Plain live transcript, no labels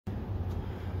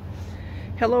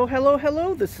Hello, hello,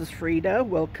 hello. This is Frida.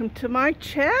 Welcome to my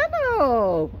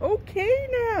channel. Okay,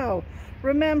 now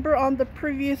remember on the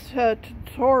previous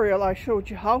tutorial I showed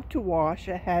you how to wash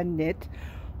a hand knit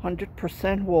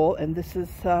 100% wool, and this is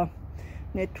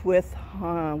knit with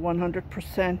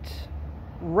 100%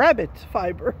 rabbit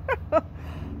fiber.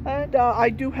 And I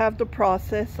do have the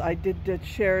process. I did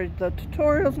share the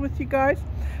tutorials with you guys.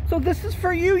 So this is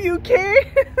for you, UK.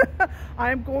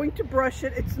 I'm going to brush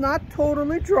it. It's not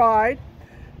totally dried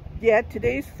yet.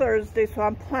 Today's Thursday, so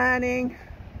I'm planning.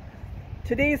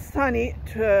 Today is sunny.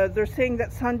 They're saying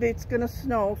that Sunday it's gonna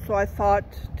snow, so I thought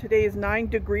today is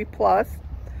 9° plus.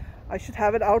 I should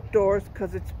have it outdoors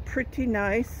because it's pretty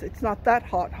nice. It's not that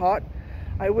hot.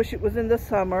 I wish it was in the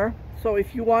summer. So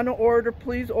if you want to order,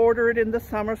 please order it in the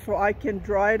summer so I can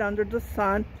dry it under the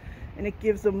sun, and it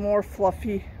gives a more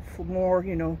fluffy, more,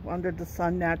 you know, under the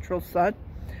sun, natural sun.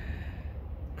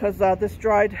 Because this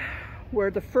dried where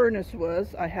the furnace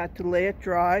was. I had to lay it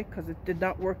dry because it did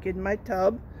not work in my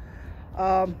tub.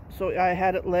 So I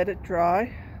had it let it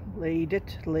dry, laid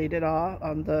it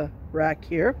on the rack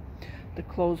here, the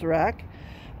clothes rack.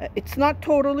 It's not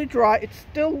totally dry. It's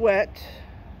still wet,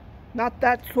 not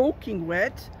that soaking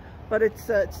wet, but it's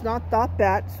not that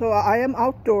bad. So I am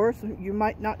outdoors. You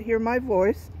might not hear my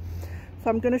voice. So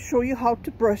I'm going to show you how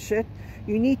to brush it.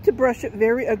 You need to brush it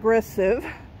very aggressive.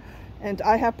 And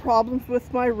I have problems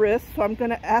with my wrist, so I'm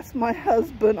going to ask my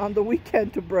husband on the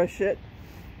weekend to brush it.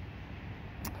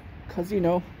 Because, you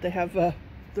know, they have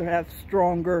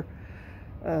stronger,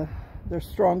 they're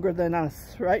stronger than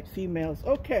us, right? Females.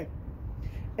 Okay.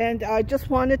 And I just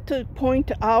wanted to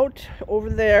point out over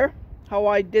there how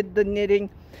I did the knitting,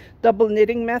 double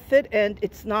knitting method, and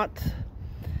it's not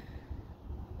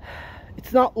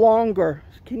longer.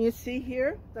 Can you see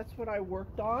here? That's what I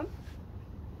worked on,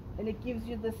 and it gives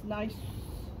you this nice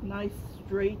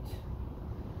straight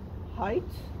height.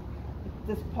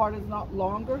 This part is not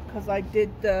longer because I did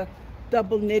the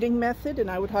double knitting method,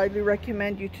 and I would highly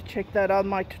recommend you to check that out,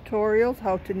 my tutorials,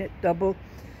 how to knit double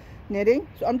knitting.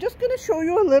 So I'm just going to show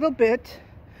you a little bit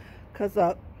because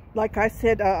like I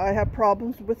said, I have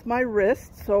problems with my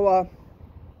wrist. So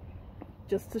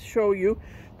just to show you,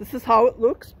 this is how it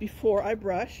looks before I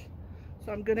brush.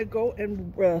 So I'm going to go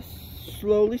and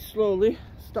slowly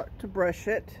start to brush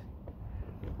it.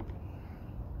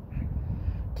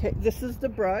 Okay, this is the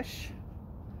brush.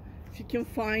 If you can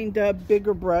find a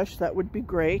bigger brush, that would be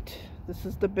great. This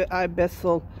is the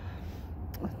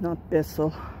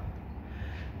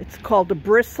it's called a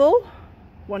bristle,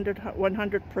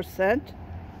 100%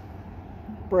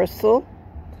 bristle,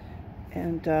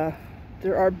 and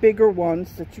there are bigger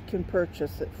ones that you can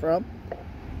purchase it from,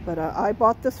 but I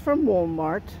bought this from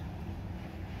Walmart.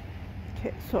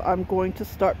 Okay, so I'm going to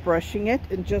start brushing it,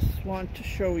 and just want to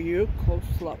show you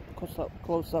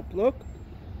close up look.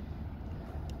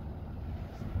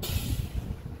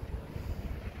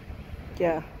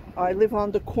 Yeah, I live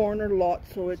on the corner lot,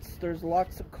 so there's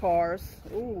lots of cars.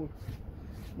 Ooh,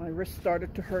 my wrist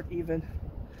started to hurt even.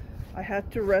 I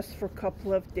had to rest for a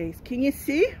couple of days. Can you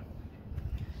see?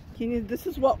 This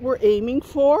is what we're aiming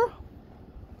for.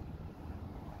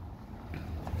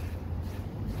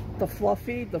 The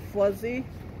fluffy, the fuzzy.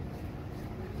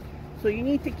 So you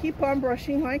need to keep on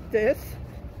brushing like this.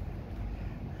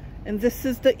 And this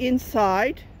is the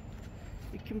inside.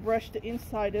 You can brush the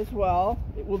inside as well.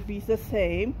 It will be the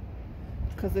same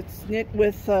because it's knit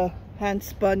with hand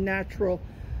spun natural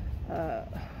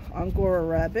Angora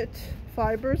rabbit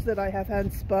fibers that I have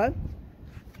hand spun.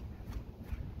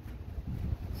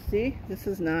 See, this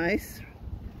is nice,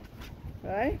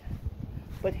 right?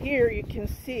 But here you can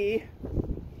see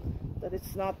that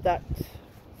it's not that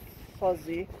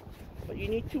fuzzy, but you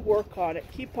need to work on it.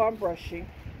 Keep on brushing,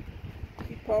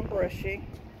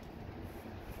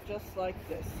 just like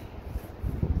this.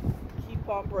 Keep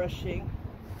on brushing.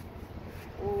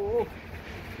 Oh,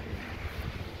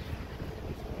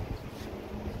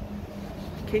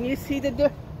 can you see the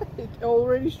difference? It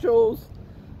already shows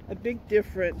a big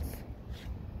difference.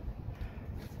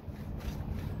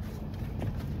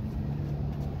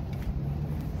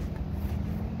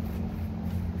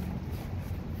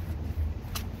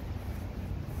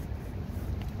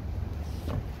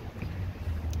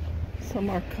 Some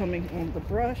are coming on the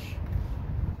brush.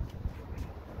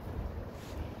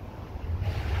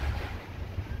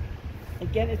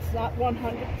 Again, it's not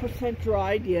 100%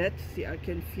 dried yet. See, I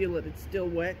can feel it. It's still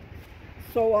wet.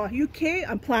 So UK,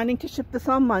 I'm planning to ship this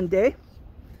on Monday.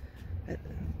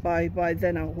 By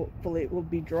then, hopefully it will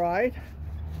be dried.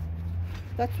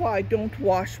 That's why I don't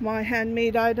wash my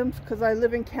handmade items, because I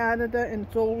live in Canada and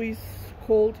it's always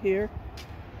cold here.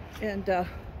 And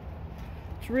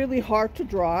it's really hard to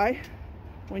dry.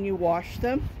 when you wash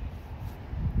them,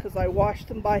 because I wash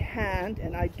them by hand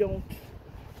and I don't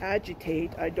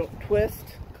agitate, I don't twist,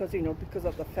 because you know, because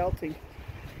of the felting.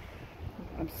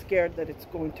 I'm scared that it's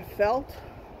going to felt.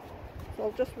 So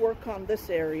I'll just work on this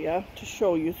area to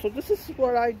show you. So this is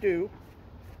what I do.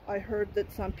 I heard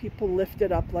that some people lift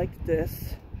it up like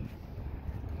this.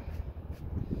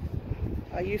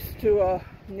 I used to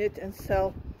knit and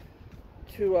sell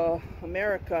to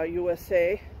America,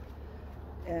 USA,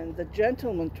 and the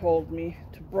gentleman told me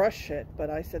to brush it, but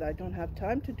I said I don't have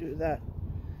time to do that,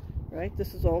 right?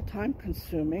 This is all time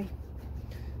consuming.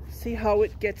 See how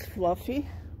it gets fluffy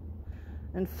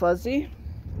and fuzzy?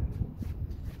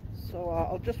 So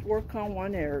I'll just work on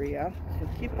one area. So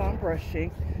keep on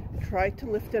brushing. Try to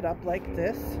lift it up like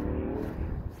this.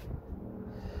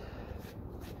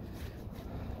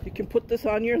 You can put this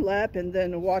on your lap and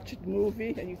then watch a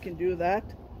movie, and you can do that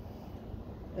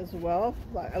as well.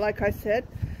 Like I said,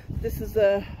 this is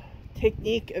a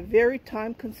technique, a very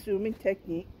time-consuming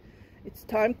technique. It's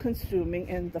time-consuming,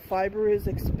 and the fiber is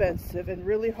expensive and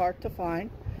really hard to find.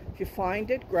 If you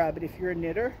find it, grab it if you're a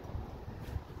knitter.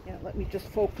 Yeah, let me just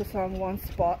focus on one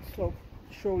spot so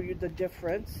show you the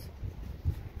difference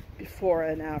before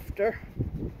and after.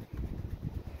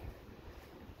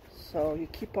 So you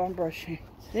keep on brushing,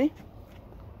 see?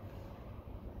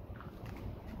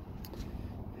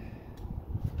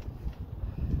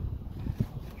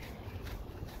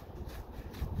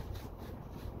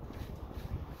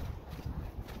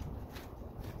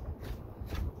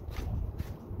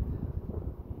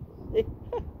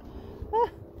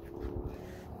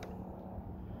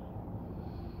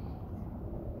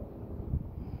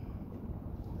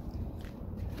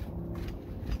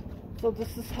 So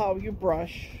this is how you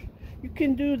brush. You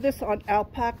can do this on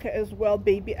alpaca as well,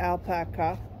 baby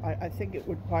alpaca. I think it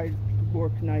would probably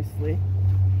work nicely.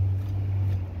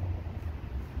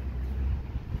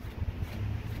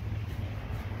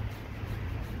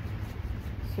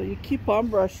 So you keep on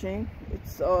brushing.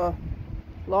 It's a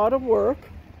lot of work,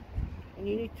 and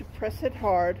you need to press it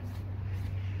hard.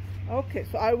 Okay,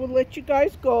 so I will let you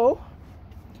guys go.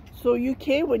 So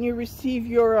UK, when you receive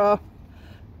your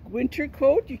winter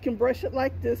coat, you can brush it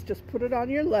like this. Just put it on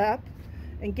your lap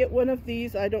and get one of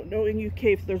these. I don't know in UK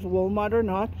if there's Walmart or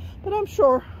not, but I'm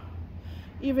sure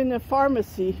even in a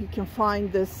pharmacy you can find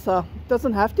this.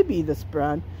 Doesn't have to be this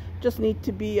brand, just need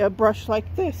to be a brush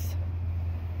like this.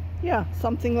 Yeah,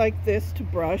 something like this to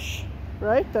brush,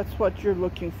 right? That's what you're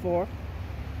looking for.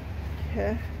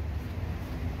 Okay,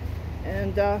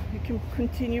 and you can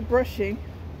continue brushing.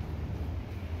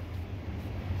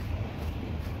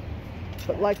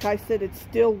 But like I said, it's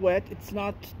still wet. It's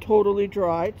not totally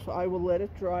dried, so I will let it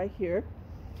dry here.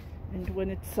 And when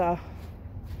it's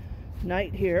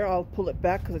night here, I'll pull it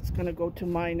back because it's going to go to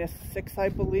 -6, I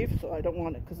believe. So I don't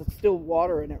want it, because it's still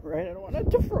water in it, right? I don't want it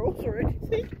to froze or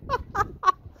anything.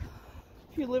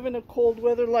 If you live in a cold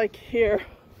weather like here,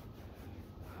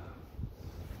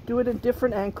 do it in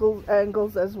different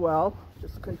angles as well.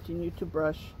 Just continue to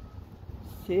brush.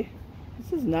 See?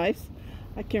 This is nice.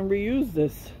 I can reuse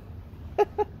this.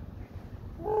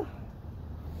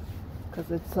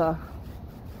 Because it's a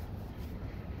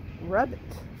rabbit.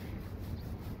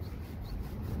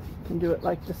 You can do it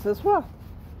like this as well.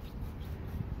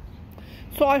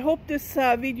 So I hope this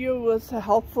video was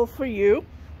helpful for you.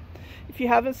 If you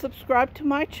haven't subscribed to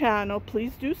my channel,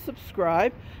 please do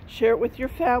subscribe. Share it with your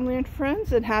family and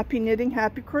friends, and happy knitting,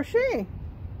 happy crocheting.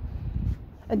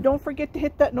 And don't forget to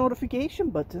hit that notification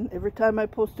button. Every time I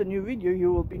post a new video,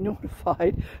 you will be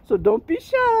notified. So don't be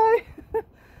shy.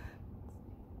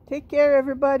 Take care,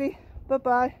 everybody.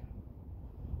 Bye-bye.